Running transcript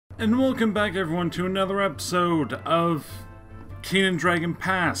And welcome back everyone to another episode of King and Dragon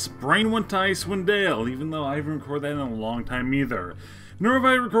Pass. Brain went to Icewind Dale, even though I haven't recorded that in a long time either. Nor have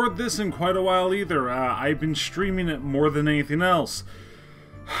I recorded this in quite a while either. I've been streaming it more than anything else.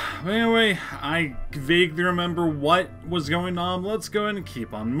 But anyway, I vaguely remember what was going on. Let's go ahead and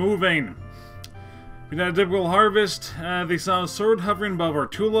keep on moving. We had a typical harvest. They saw a sword hovering above our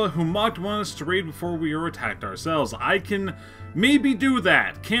Tula. Humakt wanted us to raid before we were attacked ourselves. I can maybe do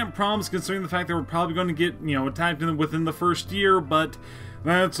that. Can't promise considering the fact that we're probably going to get, attacked within the first year, but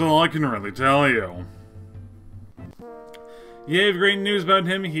that's all I can really tell you. You have great news about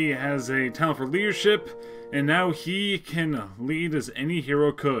him. He has a talent for leadership, and now he can lead as any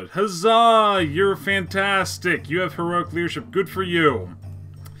hero could. Huzzah! You're fantastic! You have heroic leadership. Good for you.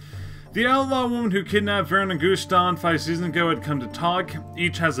 The outlaw woman who kidnapped Vern and Gustan 5 seasons ago had come to talk.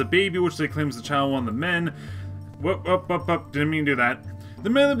 Each has a baby, which they claim is the child of one of the men. Whoop, didn't mean to do that. The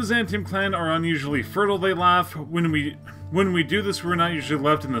men of the Byzantium clan are unusually fertile, they laugh. When we do this, we're not usually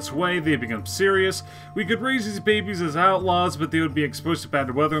left in this way. They become serious. We could raise these babies as outlaws, but they would be exposed to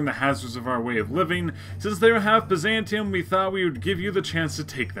bad weather and the hazards of our way of living. Since they are half Byzantium, we thought we would give you the chance to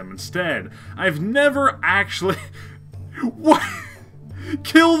take them instead. I've never actually... What?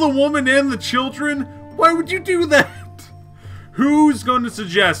 Kill the woman and the children? Why would you do that? Who's going to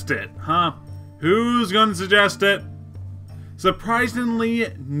suggest it, huh? Who's going to suggest it?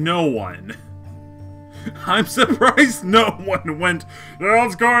 Surprisingly, no one. I'm surprised no one went, yeah,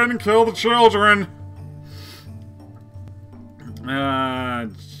 let's go ahead and kill the children.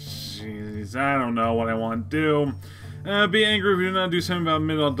 Jeez, I don't know what I want to do. Be angry if we do not do something about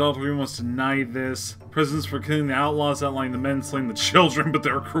middle adultery. We must deny this. Prisons for killing the outlaws, outlying the men, slaying the children, but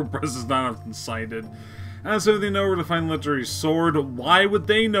their cruel presence not often cited. As if they know where to find Legendary's sword, why would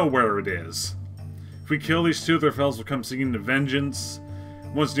they know where it is? If we kill these two, their fellows will come seeking vengeance.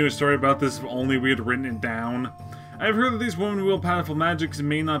 Once knew a story about this if only we had written it down. I've heard that these women wield powerful magics and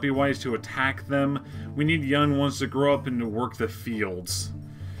may not be wise to attack them. We need young ones to grow up and to work the fields.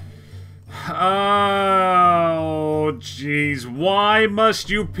 Oh, jeez. Why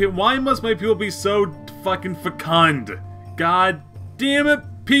must my people be so fucking fecund? God damn it,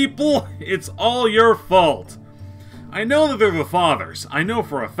 people! It's all your fault. I know that they're the fathers. I know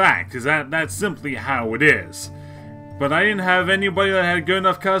for a fact, because that's simply how it is. But I didn't have anybody that had good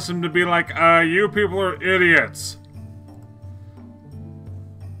enough custom to be like, you people are idiots.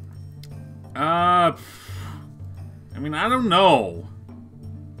 I mean, I don't know.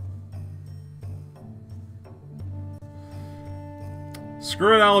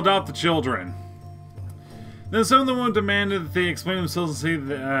 Screw it, I'll adopt the children. Then some of them women demanded that they explain themselves and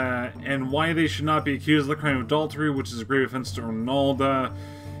say and why they should not be accused of the crime of adultery, which is a grave offense to Ronalda.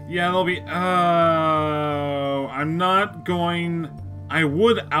 Yeah, they'll be, I'm not going... I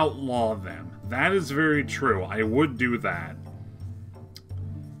would outlaw them. That is very true. I would do that.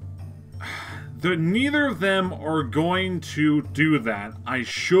 Neither of them are going to do that. I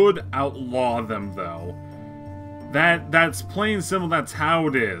should outlaw them, though. That's plain and simple. That's how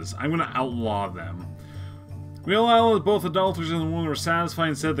it is. I'm going to outlaw them. We allowed both adulterers and the woman were satisfied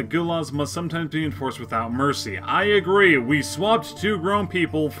and said that good laws must sometimes be enforced without mercy. I agree. We swapped two grown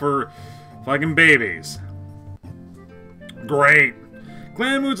people for fucking babies. Great.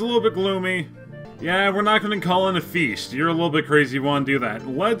 Clan mood's a little bit gloomy. Yeah, we're not going to call in a feast. You're a little bit crazy if you want to do that.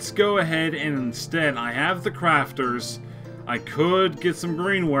 Let's go ahead and instead, I have the crafters. I could get some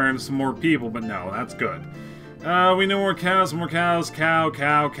greenware and some more people, but no, that's good. We need more cows,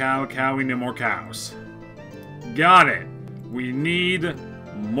 cow, we need more cows. Got it. We need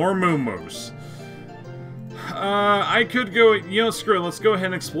more moo-moos. I could go, screw it, let's go ahead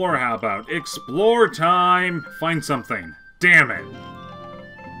and explore, how about? Explore time! Find something. Damn it.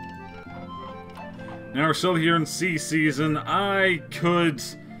 Now we're still here in sea season. I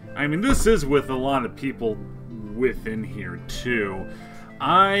mean, this is with a lot of people within here, too.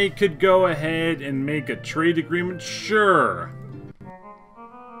 I could go ahead and make a trade agreement, sure.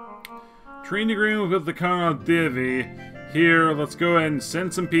 Trade agreement with the Conrad Divi. Here, let's go ahead and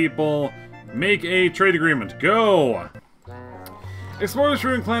send some people. Make a trade agreement. Go! Explore the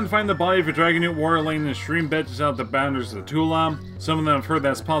Shroom clan to find the body of a Dragonute warrior laying in a stream bed just out the boundaries of the Tula. Some of them have heard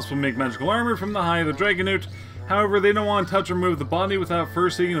that it's possible to make magical armor from the hide of the Dragonute. However, they don't want to touch or move the body without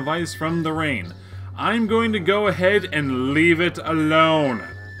first seeking advice from the rain. I'm going to go ahead and leave it alone.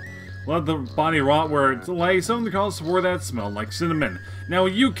 Let the body rot where it lay. Some of the calls swore that smelled like cinnamon. Now,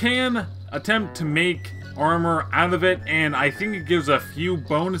 you can attempt to make armor out of it, and I think it gives a few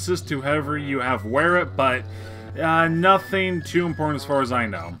bonuses to whoever you have wear it, but nothing too important as far as I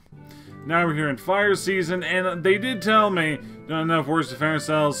know. Now we're here in fire season, and they did tell me not enough words to defend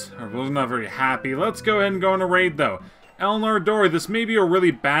ourselves. I was not very happy. Let's go ahead and go on a raid, though. Eleanor Dory, this may be a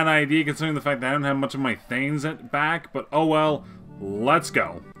really bad idea considering the fact that I don't have much of my Thanes back, but oh well. Let's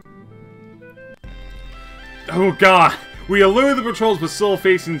go. Oh god. We eluded the patrols but still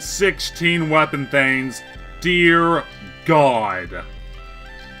facing 16 weapon Thanes. Dear God.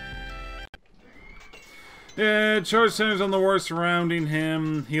 Charge centers on the war surrounding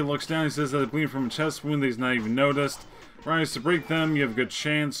him. He looks down, he says that bleeding from a chest wound that he's not even noticed. Rise to break them, you have a good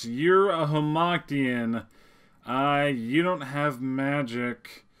chance. You're a Humaktian. You don't have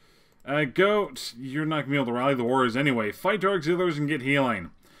magic. Goat, you're not gonna be able to rally the warriors anyway. Fight our auxiliaries and get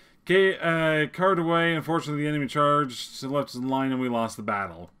healing. Okay, cart away. Unfortunately, the enemy charged, left us in line, and we lost the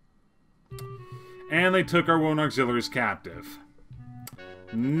battle. And they took our wounded auxiliaries captive.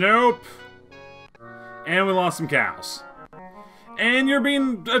 Nope. And we lost some cows. And you're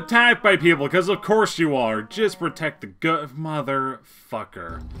being attacked by people, because of course you are. Just protect the good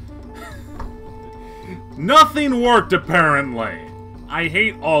motherfucker. Nothing worked, apparently. I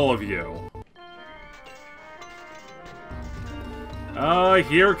hate all of you.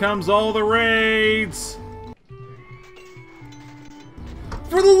 Here comes all the raids.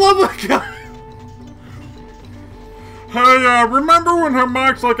 For the love of God. Hey, remember when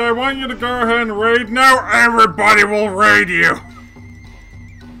Humakt's like, I want you to go ahead and raid? Now everybody will raid you!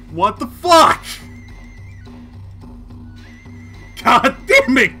 What the fuck? God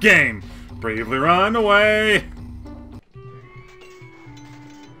damn it, game! Bravely run away!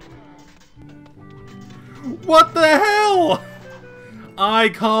 What the hell? I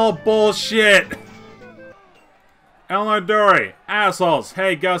call bullshit! Eleanor Dory, assholes,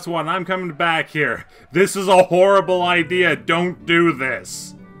 hey, guess what? I'm coming back here. This is a horrible idea. Don't do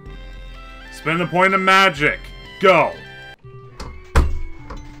this. Spend a point of magic. Go.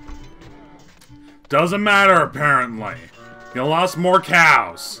 Doesn't matter, apparently. You lost more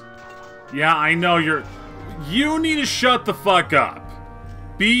cows. Yeah, I know you're... You need to shut the fuck up.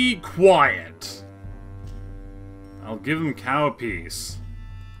 Be quiet. I'll give them cow a piece.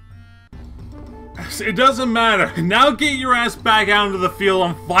 It doesn't matter. Now get your ass back out into the field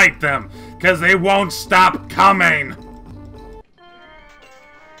and fight them, because they won't stop coming.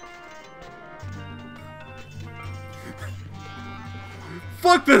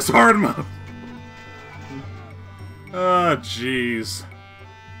 Fuck this hard mode. Oh, jeez.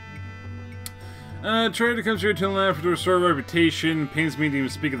 Trader comes here to an effort to restore reputation. Pains me to even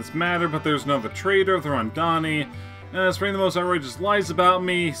speak of this matter, but there's another trader. They're on Donnie. Spraying the most outrageous lies about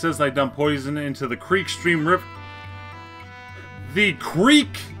me. He says I dumped poison into the Creek Stream River. The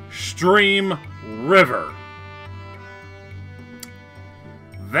Creek Stream River.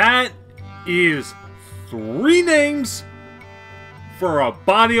 That is 3 names for a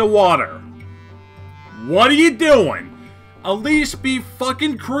body of water. What are you doing? At least be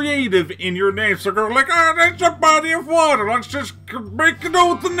fucking creative in your names. So go like, ah, that's a body of water. Let's just make it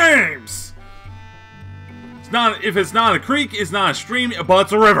out with the names. If it's not a creek, it's not a stream, but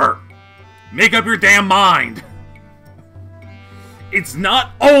it's a river. Make up your damn mind. It's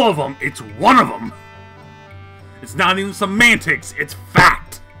not all of them, it's one of them. It's not even semantics, it's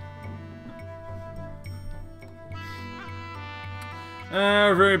fact.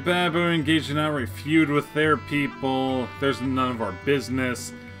 Very bad, but we engaged in an outright feud with their people. There's none of our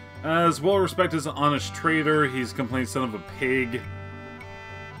business. As well respected as an honest trader, he's complained son of a pig.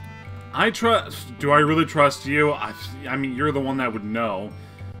 Do I really trust you? I mean, you're the one that would know.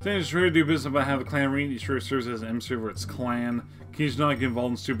 Saying to do business about how the clan reign, each trader serves as an emissary for its clan. Can you just not get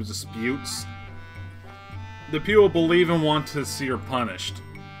involved in stupid disputes? The people believe and want to see her punished.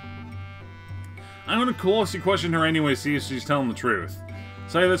 I'm gonna closely question her anyway, see if she's telling the truth.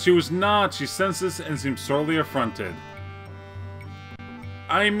 Say that she was not, she senses and seems sorely affronted.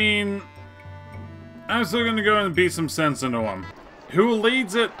 I mean, I'm still gonna go and beat some sense into him. Who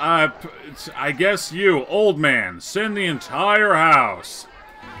leads it? I guess you, old man. Send the entire house.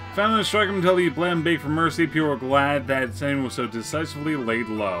 Found and struck him until he bled and begged for mercy. People were glad that Sam was so decisively laid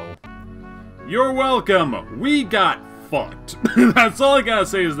low. You're welcome. We got fucked. That's all I gotta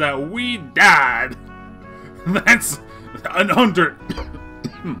say is that we died. That's an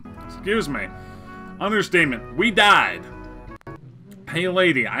excuse me. Understatement. We died. Hey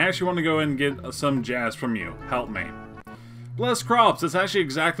lady, I actually want to go and get some jazz from you. Help me. Bless crops, that's actually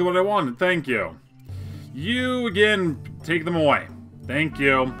exactly what I wanted, thank you. You, again, take them away. Thank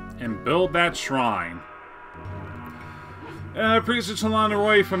you. And build that shrine. Priest Chalana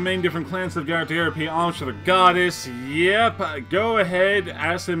Roy from many different clans have got to pay homage to the goddess. Yep, go ahead,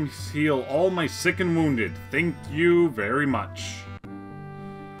 ask him to heal all my sick and wounded. Thank you very much.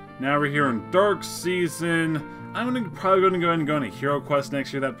 Now we're here in Dark Season. I'm probably going to go ahead and go on a hero quest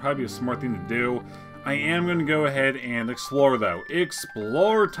next year. That'd probably be a smart thing to do. I am going to go ahead and explore, though.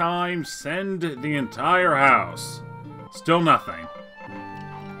 Explore time. Send the entire house. Still nothing.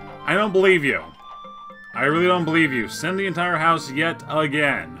 I don't believe you. I really don't believe you. Send the entire house yet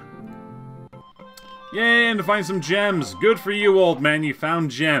again. Yay, and to find some gems. Good for you, old man. You found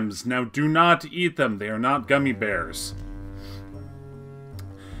gems. Now do not eat them. They are not gummy bears.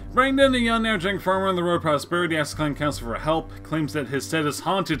 Brandon, a young energetic farmer on the road to prosperity, asks the clan council for help. Claims that his set is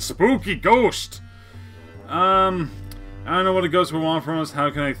haunted. Spooky ghost! I don't know what a ghost would want from us. How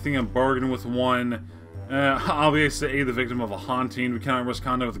can I think of bargain with one? Obviously, to aid the victim of a haunting. We cannot risk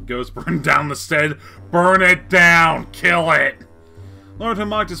contact with a ghost. Burn down the stead. Burn it down! Kill it! Lord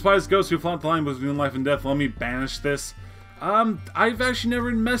Humakt despises ghosts who flaunt the line between life and death. Let me banish this. I've actually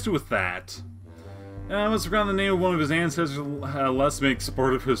never messed with that. I must have forgotten the name of one of his ancestors, lest make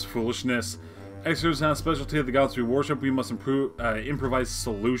sport of his foolishness. Exorcism is not a specialty of the gods we worship. We must improvise a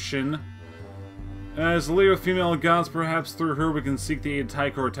solution. As the leader of female gods, perhaps through her we can seek the aid of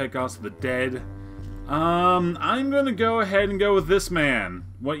Tycho or Tychos of the dead. I'm gonna go ahead and go with this man.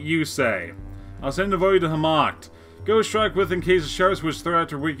 What you say? I'll send a vote to Humakt. Go strike with in case of sharks which throw out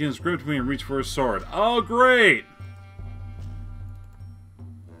their weakness, grip me and reach for his sword. Oh, great!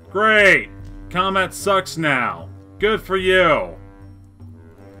 Great! Combat sucks now. Good for you.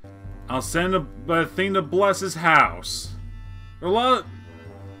 I'll send a thing to bless his house. I'll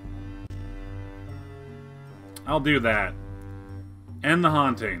do that. End the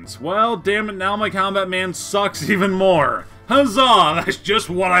hauntings. Well, damn it, now my combat man sucks even more. Huzzah! That's just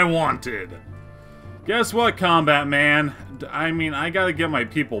what I wanted. Guess what, combat man? I mean, I gotta get my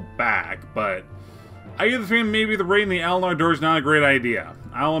people back, but I get the feeling maybe the raid in the Alnar door is not a great idea.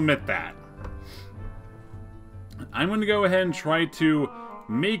 I'll admit that. I'm going to go ahead and try to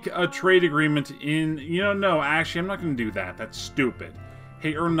make a trade agreement in... You know, no, actually, I'm not going to do that. That's stupid.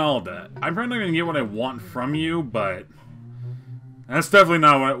 Hey, Ernalda, I'm probably not going to get what I want from you, but... That's definitely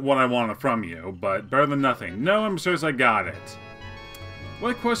not what I wanted from you, but better than nothing. No, I'm serious, I got it.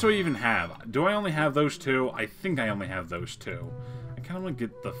 What quests do I even have? Do I only have those two? I think I only have those two. I kind of want to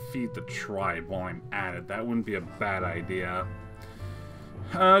get the feed the tribe while I'm at it. That wouldn't be a bad idea.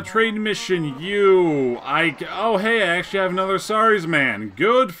 Trade mission, you. Oh, hey, I actually have another SARS man.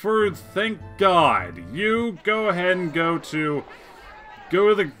 Good for, thank God. You go ahead and go to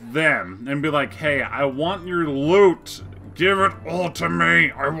them and be like, hey, I want your loot. Give it all to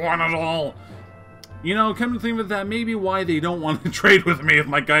me. I want it all. You know, come to think of that, maybe why they don't want to trade with me if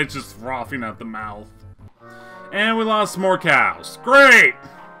my guy's just frothing at the mouth. And we lost more cows. Great!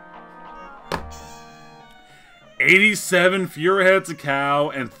 87 fewer heads of cow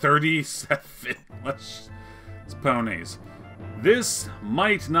and 37 less ponies. This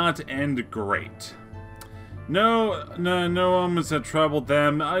might not end great. No omens have troubled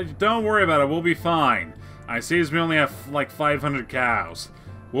them. Don't worry about it, we'll be fine. I see as we only have like 500 cows.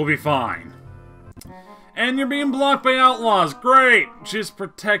 We'll be fine. And you're being blocked by outlaws. Great! Just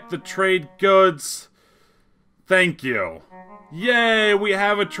protect the trade goods. Thank you. Yay, we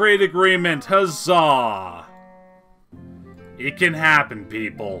have a trade agreement. Huzzah! It can happen,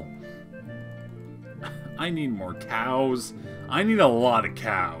 people. I need more cows. I need a lot of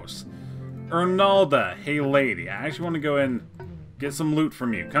cows. Ernalda, hey lady, I actually want to go and get some loot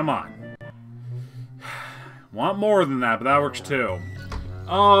from you. Come on. Want more than that, but that works too.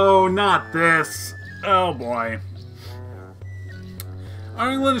 Oh, not this. Oh boy.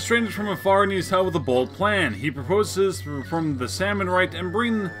 Ireland is strangers from afar and needs help with a bold plan. He proposes to perform the salmon rite and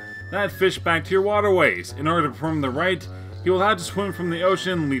bring that fish back to your waterways. In order to perform the rite, he will have to swim from the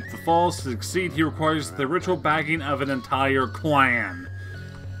ocean and leap the falls. To succeed, he requires the ritual backing of an entire clan.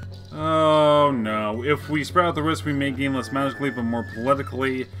 Oh no. If we spread out the risk, we may gain less magically, but more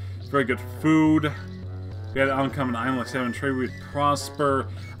politically. Very good food. We had an uncommon island like 7 trade, we'd prosper.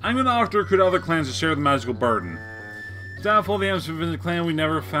 I'm going to offer to recruit other clans to share the magical burden. Doubtful of the answer of the clan, we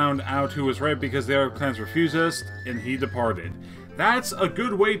never found out who was right because the other clans refused us, and he departed. That's a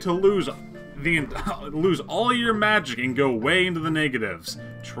good way to lose all your magic and go way into the negatives.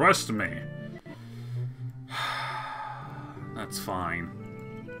 Trust me. That's fine.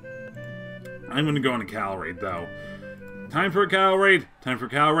 I'm gonna go on a cattle raid, though. Time for a cattle raid. Time for a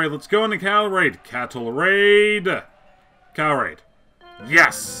cattle raid. Let's go on a cattle raid. Cattle raid. Cattle raid.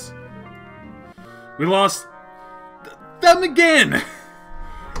 Yes! We lost them again!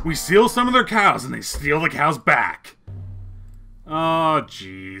 We steal some of their cows, and they steal the cows back. Oh,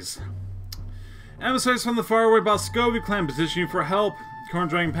 jeez. Emissaries from the faraway Boscovi clan petitioning for help. Corn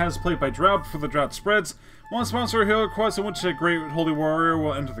Dragon passes plate by drought before the drought spreads. One sponsor a hero quest in which a great holy warrior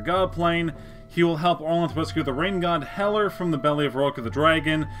will enter the god plane. He will help Orlanth rescue the rain god Heller from the belly of Roka the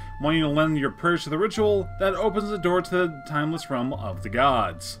dragon. Want you to lend your prayers to the ritual that opens the door to the timeless realm of the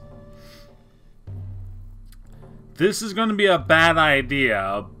gods. This is going to be a bad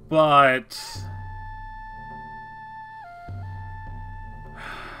idea, but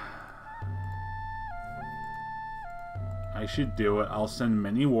I should do it. I'll send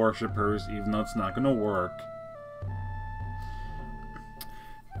many worshippers, even though it's not going to work.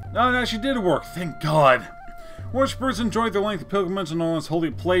 No, it actually did work, thank God. Worshippers enjoyed their lengthy pilgrimage on Orlanth's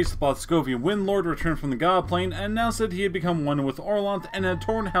holy place. The Bothskovian Windlord returned from the god plane and announced that he had become one with Orlanth and had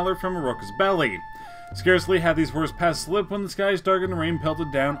torn Heller from Aroka's belly. Scarcely had these words passed slip when the skies darkened and rain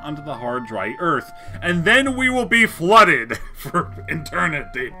pelted down onto the hard, dry earth. And then we will be flooded for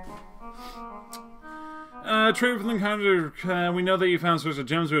eternity. Trade for the encounter. We know that you found source of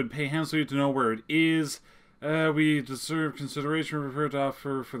gems. We would pay handsomely to know where it is. We deserve consideration. We're prepared to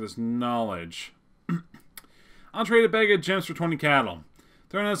offer for this knowledge. I'll trade a bag of gems for 20 cattle.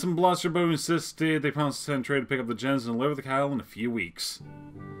 Throwing out some bluster, but we insisted. They promised to send trade to pick up the gems and deliver the cattle in a few weeks.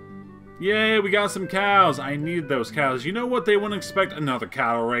 Yay, we got some cows. I need those cows. You know what? They wouldn't expect another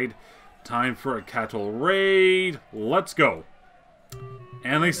cattle raid. Time for a cattle raid. Let's go.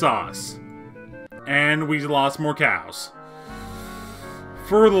 And they saw us. And we lost more cows.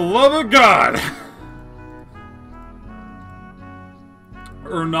 For the love of God!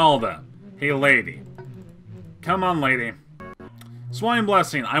 Ernalda. Hey, lady. Come on, lady. Swine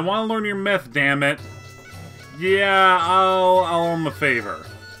Blessing. I want to learn your myth, damn it. Yeah, I'll own the favor.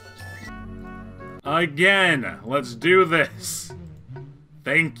 Again. Let's do this.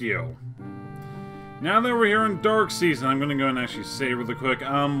 Thank you. Now that we're here in Dark Season, I'm going to go and actually save really quick.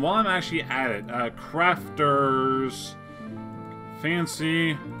 While I'm actually at it, Crafters,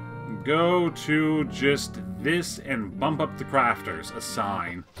 Fancy, go to just this and bump up the Crafters,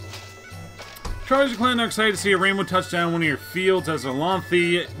 assign. Charge the clan are excited to see a rainbow touch down one of your fields. As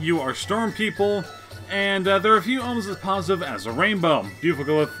Orlanthi, you are storm people, and there are a few almost as positive as a rainbow. Beautiful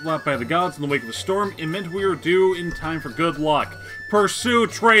go left by the gods in the wake of a storm. It meant we were due in time for good luck. Pursue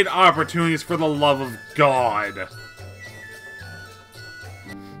trade opportunities for the love of God.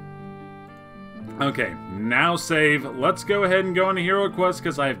 Okay, now save. Let's go ahead and go on a hero quest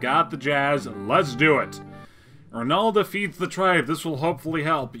because I've got the jazz. Let's do it. Ernalda feeds the tribe. This will hopefully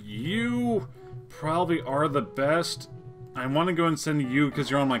help. You probably are the best. I want to go and send you because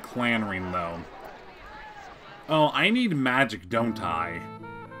you're on my clan ring, though. Oh, I need magic, don't I?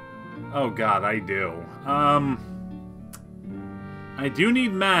 Oh God, I do. I do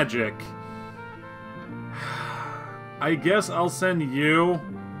need magic. I guess I'll send you.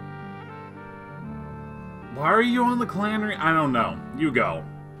 Why are you on the clan ring? I don't know. You go.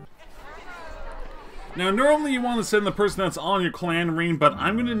 Now, normally you want to send the person that's on your clan ring, but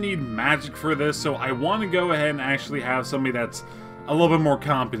I'm going to need magic for this, so I want to go ahead and actually have somebody that's a little bit more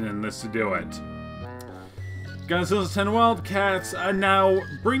competent in this to do it. Godzilla 10 Wildcats. Now,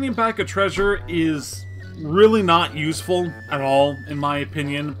 bringing back a treasure is really not useful at all, in my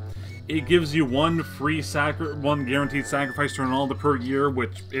opinion. It gives you one guaranteed sacrifice to Ronaldo per year,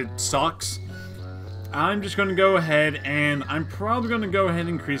 which it sucks. I'm just going to go ahead and I'm probably going to go ahead and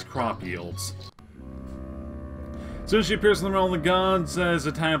increase crop yields. As soon as she appears in the realm of the gods, is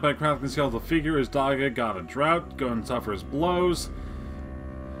attacked by a crafting skeletal figure, his Daga got a drought, go and suffer his blows.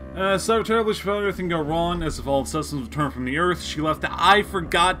 So terribly she felt everything go wrong, as if all sustenance returned from the earth. She left I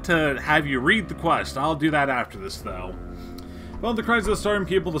forgot to have you read the quest. I'll do that after this, though. Well, the cries of the storm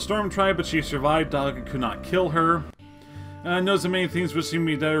people, the storm tribe, but she survived. Daga could not kill her. Knows the many things which seem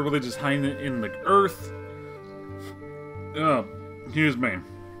to be dead or really just hiding in the earth. Excuse me.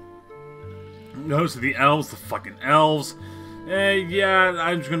 Knows the elves, the fucking elves. Yeah,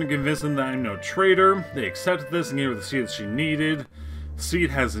 I'm just gonna convince them that I'm no traitor. They accepted this and gave her the seed that she needed. The seed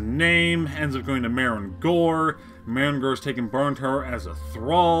has a name, ends up going to Marin Gore. Marin Gore's taken Barntar as a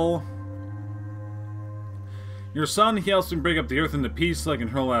thrall. Your son, he helps me break up the earth into pieces so I can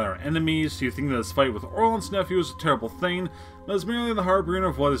hurl at our enemies. You think that this fight with Orlanth's nephew is a terrible thing, but it's merely the harbinger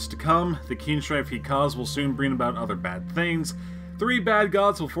of what is to come. The keen strife he caused will soon bring about other bad things. 3 bad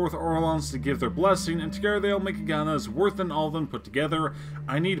gods will force Orlanth to give their blessing, and together they'll make a god that is worse than all of them put together.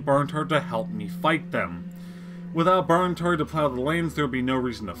 I need Barntar to help me fight them. Without Barntar to plow the lanes, there will be no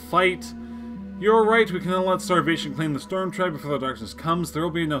reason to fight. You're right, we cannot let starvation claim the storm tribe before the darkness comes. There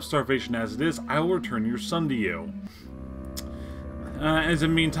will be enough starvation as it is. I will return your son to you. As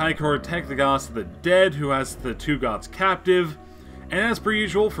in mean, Tykor attacked the gods of the dead, who has the 2 gods captive. And as per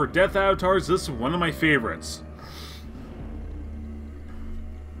usual, for death avatars, this is one of my favorites.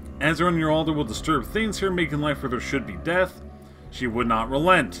 Ezra and your altar will disturb things here, making life where there should be death. She would not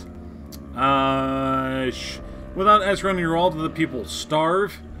relent. Without Ezra and your altar, the people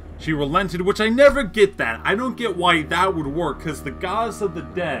starve. She relented, which I never get that. I don't get why that would work, because the goddess of the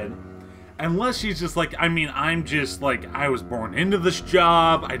dead, unless she's just like, I mean, I'm just like, I was born into this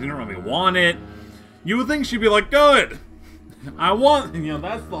job, I didn't really want it. You would think she'd be like, good! I want, you know,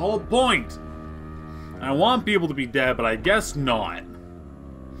 that's the whole point. I want people to be dead, but I guess not.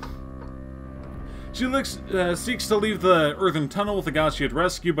 She seeks to leave the earthen tunnel with the gods she had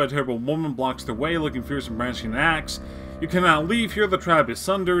rescued, but a terrible woman blocks their way, looking fierce and brandishing an axe. You cannot leave here, the trap is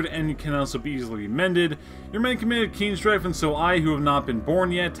sundered, and you can also be easily mended. Your men committed keen strife, and so I, who have not been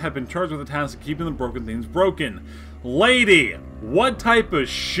born yet, have been charged with the task of keeping the broken things broken. Lady, what type of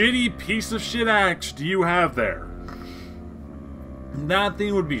shitty piece of shit axe do you have there? That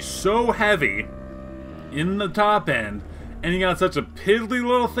thing would be so heavy in the top end, and you got such a piddly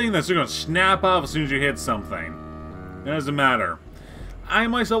little thing that's just going to snap off as soon as you hit something. It doesn't matter. I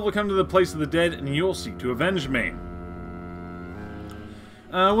myself will come to the place of the dead, and you'll seek to avenge me.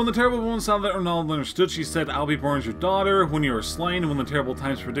 When the terrible woman saw that Ronaldo understood, she said, I'll be born as your daughter. When you are slain, when the terrible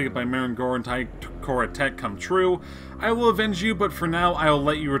times predicted by Marin Goratek come true, I will avenge you, but for now, I will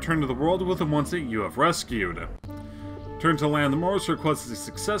let you return to the world with the ones that you have rescued. Turn to land the Morris, her quest is a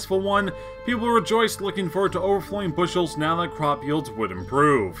successful one. People rejoiced, looking forward to overflowing bushels now that crop yields would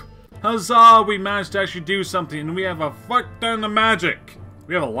improve. Huzzah! We managed to actually do something, and we have a fuck ton of magic!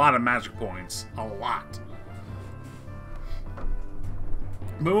 We have a lot of magic points. A lot.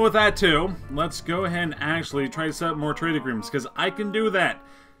 But with that too, let's go ahead and actually try to set up more trade agreements, because I can do that.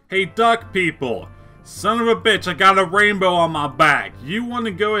 Hey duck people, son of a bitch, I got a rainbow on my back. You want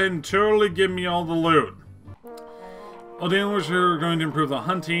to go ahead and totally give me all the loot. Aldaners are going to improve the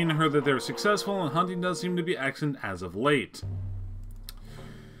hunting, heard that they were successful, and hunting does seem to be excellent as of late.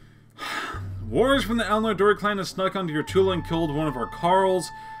 Warriors from the Iron Age Nordic clan have snuck onto your Tula and killed one of our Carls.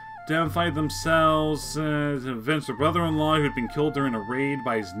 Identified themselves to avenge their brother-in-law who had been killed during a raid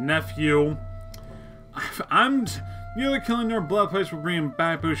by his nephew. I'm nearly killing their blood pipes for bringing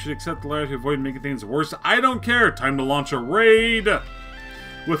back, but we should accept the latter to avoid making things worse. I don't care. Time to launch a raid.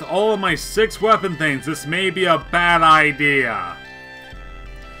 With all of my 6 weapon things, this may be a bad idea.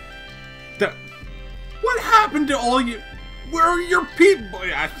 What happened to all you? Where are your people?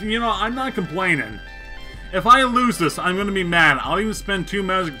 You know, I'm not complaining. If I lose this, I'm going to be mad. I'll even spend 2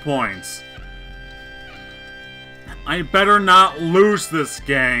 magic points. I better not lose this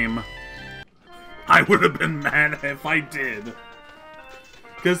game. I would have been mad if I did.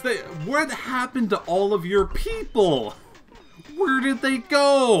 Because what happened to all of your people? Where did they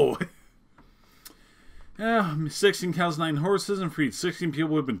go? 16 cows, 9 horses, and freed 16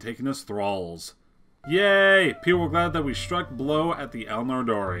 people who have been taken as thralls. Yay! People were glad that we struck blow at the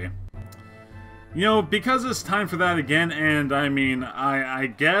Elnordori. You know, because it's time for that again, and I mean, I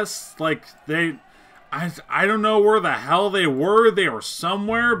guess, like, I don't know where the hell they were. They were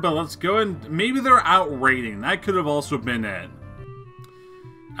somewhere, but let's go and maybe they're out raiding. That could have also been it.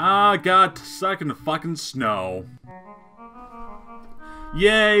 Got stuck in the fucking snow.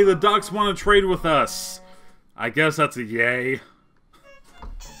 Yay, the ducks want to trade with us. I guess that's a yay.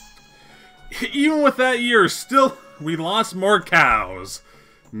 Even with that year, still, we lost more cows.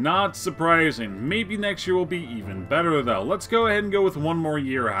 Not surprising. Maybe next year will be even better, though. Let's go ahead and go with 1 more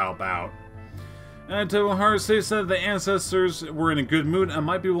year, how about? And Tevil said the ancestors were in a good mood and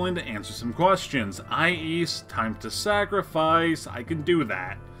might be willing to answer some questions, i.e. time to sacrifice. I can do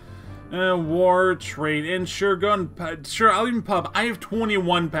that. War, trade, and sure, sure, I'll even pub. I have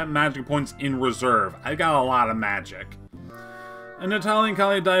 21 pet magic points in reserve. I got a lot of magic. And Natalia and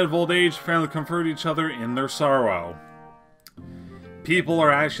Kali died of old age, family comforted each other in their sorrow. People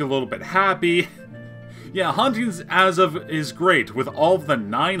are actually a little bit happy. Yeah, hunting as of is great with all of the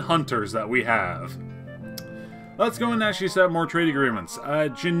 9 hunters that we have. Let's go and actually set up more trade agreements.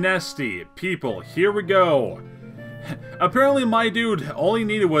 Genesti, people, here we go. Apparently my dude, all he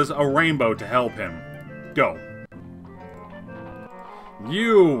needed was a rainbow to help him. Go.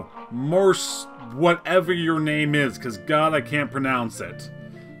 You, Morse, whatever your name is, because God, I can't pronounce it.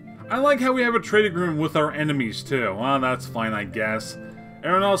 I like how we have a trade agreement with our enemies, too. Well, that's fine, I guess.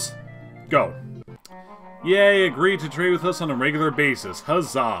 Everyone else, go. Yay, agree to trade with us on a regular basis.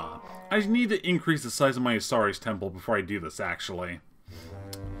 Huzzah. I need to increase the size of my Asari's temple before I do this, actually.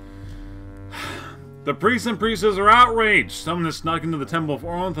 The priests and priestesses are outraged. Someone has snuck into the Temple of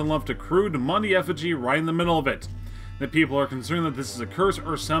Orlanth and left a crude, muddy effigy right in the middle of it. The people are concerned that this is a curse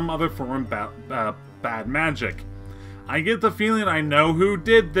or some other form of bad magic. I get the feeling I know who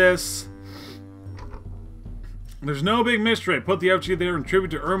did this. There's no big mystery. I put the effigy there in tribute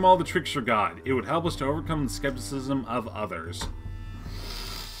to Ermal the Trickster God. It would help us to overcome the skepticism of others.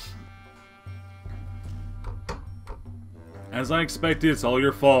 As I expected, it's all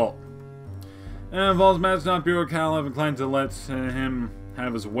your fault. And Vol's match not Bureau Cal have inclined to let him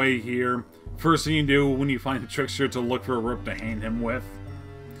have his way here. First thing you do when you find the trickster to look for a rope to hang him with.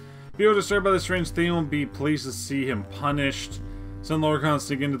 People disturbed by the strange theme will be pleased to see him punished. Send Lorcan to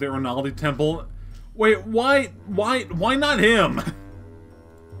sneak into the Rinaldi temple. Wait, why not him?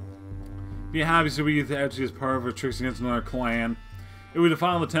 Be happy to be actually as part of a tricks against another clan. It will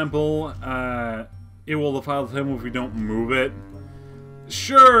defile the temple. It will defile the temple if we don't move it.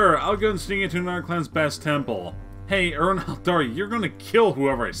 Sure, I'll go and sneak into another clan's best temple. Hey, Rinaldi, you're gonna kill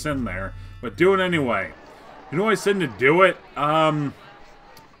whoever I send there, but do it anyway. Who do I send to do it?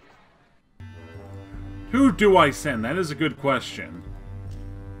 Who do I send? That is a good question.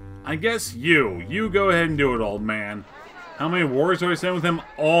 I guess you. You go ahead and do it, old man. How many warriors do I send with him?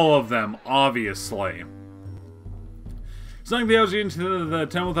 All of them, obviously. Snuck the LG into the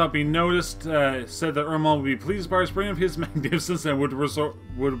temple without being noticed, said that Ermal would be pleased by our spring of his magnificence and would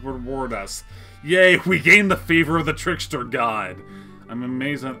reward us. Yay, we gained the favor of the Trickster God. I'm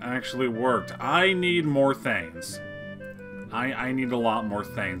amazed that actually worked. I need more things. I need a lot more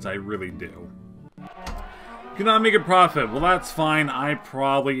things, I really do. Cannot make a profit. Well, that's fine. I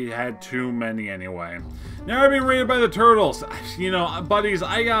probably had too many anyway. Now I've been raided by the turtles. You know, buddies,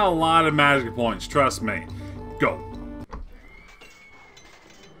 I got a lot of magic points. Trust me. Go.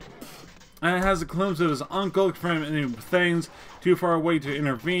 And it has a glimpse of his uncle from any things too far away to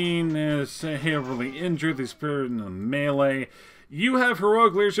intervene. Is heavily injured. The spirit in the melee. You have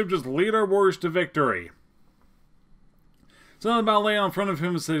heroic leadership. Just lead our warriors to victory. Something about laying in front of him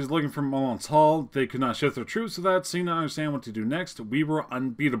and said he's looking for Mullins Hall. They could not shift their troops without seeming to understand what to do next. We were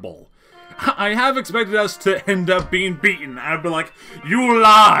unbeatable. I have expected us to end up being beaten. I'd be like, you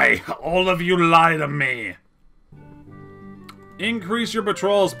lie! All of you lie to me. Increase your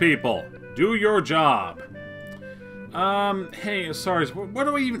patrols, people. Do your job. Hey, sorry, what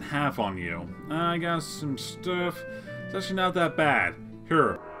do I even have on you? I got some stuff. It's actually not that bad.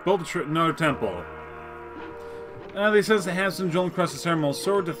 Here, build another temple. They says the handsome jewel across the ceremonial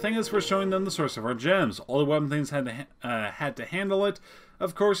sword to thank us for showing them the source of our gems. All the weapon things had to handle it,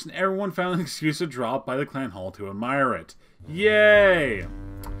 of course, and everyone found an excuse to drop by the clan hall to admire it. Yay!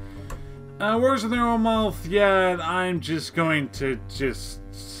 Words with their own mouth yet. I'm just going to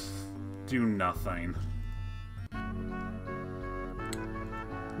do nothing.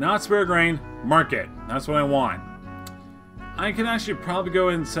 Not spirit grain, market. That's what I want. I can actually probably go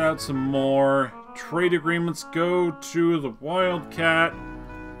and set out some more trade agreements. Go to the Wildcat,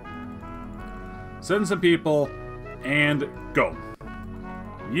 send some people, and go.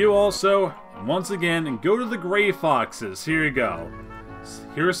 You also, once again, and go to the Gray Foxes. Here you go.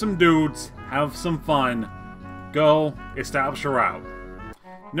 Here are some dudes. Have some fun. Go. Establish a route.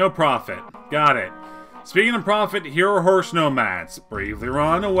 No profit. Got it. Speaking of profit, here are horse nomads. Bravely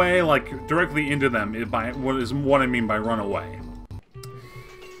run away, like directly into them. What I mean by run away.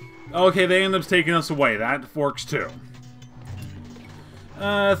 Okay, they end up taking us away. That works too.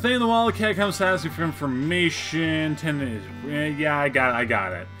 Thing the Wildcat comes to ask you for information. Yeah, I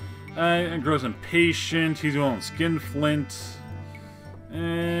got it. Grows impatient. He's willing to skin flint.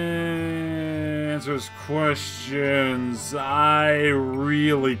 Answers questions. I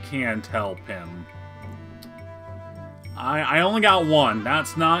really can't help him. I only got one.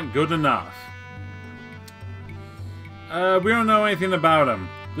 That's not good enough. We don't know anything about him.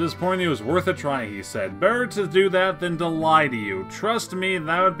 At this point, it was worth a try, he said. Better to do that than to lie to you. Trust me,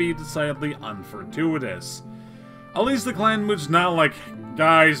 that would be decidedly unfortuitous. At least the clan mood's not like,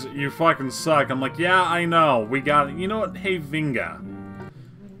 guys, you fucking suck. I'm like, yeah, I know. We got it. You know what? Hey, Vinga.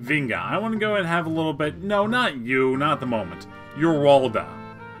 Vinga, I want to go and have a little bit... No, not you. Not at the moment. Uralda.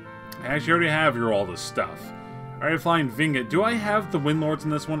 I actually already have Uralda's stuff. Alright, fine, Vinga. Do I have the Windlords in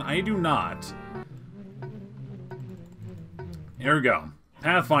this one? I do not. Here we go.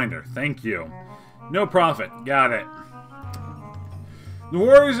 Pathfinder, thank you. No profit, got it. The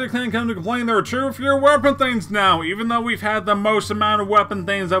warriors of the clan come to complain there are true fewer weapon things now, even though we've had the most amount of weapon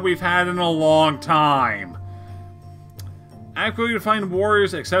things that we've had in a long time. Actively to find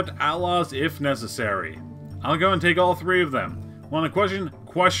warriors except outlaws if necessary. I'll go and take all three of them. Want a question?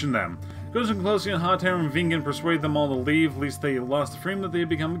 Question them. Go to closely on Hot Tower and Vinga and persuade them all to leave, at least they lost the freedom that they had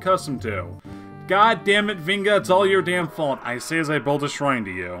become accustomed to. God damn it, Vinga, it's all your damn fault. I say as I build a shrine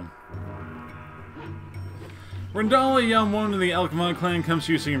to you. Rendala, a young woman in the Alchemon clan, comes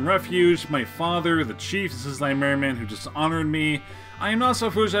to you seeking refuge. My father, the chief, this is thy merryman who dishonored me. I am not so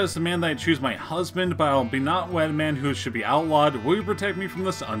foolish as to demand that I choose my husband, but I will be not wed man who should be outlawed. Will you protect me from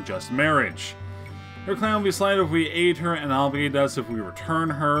this unjust marriage? Her clan will be slighted if we aid her, and obligate us if we return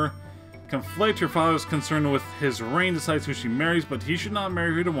her. Conflict, her father is concerned with his reign, decides who she marries, but he should not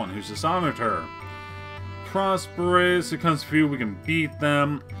marry the one who's dishonored her. Prosperous, it comes to few, we can beat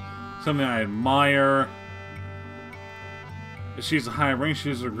them. Something I admire. If she's a high rank,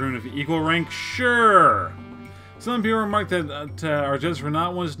 she's a groom of equal rank, sure! Some people remark that our judges for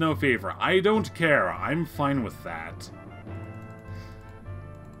not one is no favor. I don't care, I'm fine with that.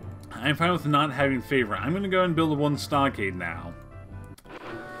 I'm fine with not having favor. I'm gonna go and build a one stockade now.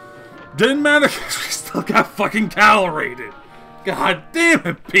 Didn't matter because we still got fucking calorated. God damn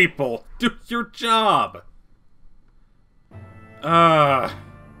it, people! Do your job!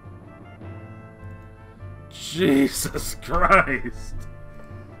 Jesus Christ.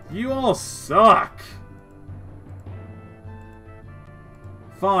 You all suck.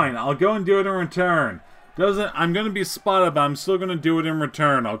 Fine, I'll go and do it in return. I'm gonna be spotted, but I'm still gonna do it in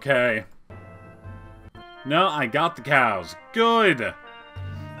return, okay? No, I got the cows. Good!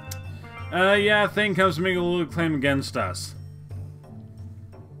 Yeah, thing comes to make a little claim against us.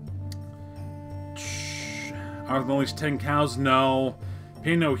 Are there at least 10 cows? No.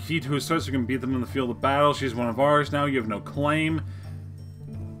 Pay no heed to who starts, we can beat them in the field of battle. She's one of ours now, you have no claim.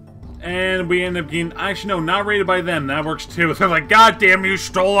 And we end up getting... Actually, no, not rated by them. That works too. They're like, God damn, you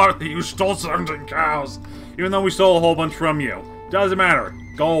stole 17 cows. Even though we stole a whole bunch from you. Doesn't matter.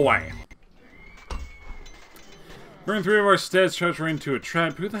 Go away. Bring 3 of our steads, treasure into a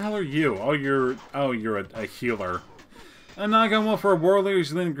trap. Who the hell are you? Oh, you're a healer. A knock-on wall for a warrior.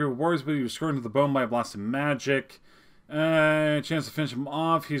 He's leading a group of warriors, but he was scored into the bone by a blast of magic. Chance to finish him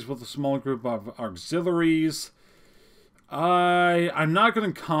off. He's with a small group of auxiliaries. I'm not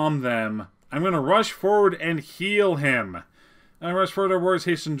going to calm them. I'm going to rush forward and heal him. I rush forward, our warriors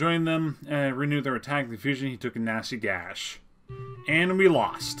hasten to join them, and renew their attack. The fusion, he took a nasty gash. And we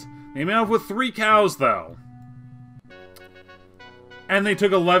lost. They made off with 3 cows, though. And they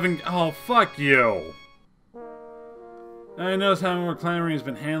took 11... Oh, fuck you. I noticed how more clamoring has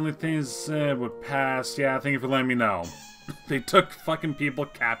been handling things would pass. Yeah, thank you for letting me know. They took fucking people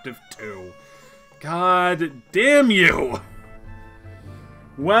captive, too. God damn you!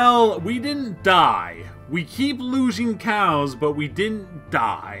 Well, we didn't die. We keep losing cows, but we didn't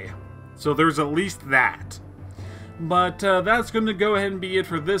die. So there's at least that. But that's going to go ahead and be it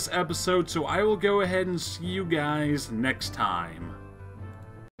for this episode, so I will go ahead and see you guys next time.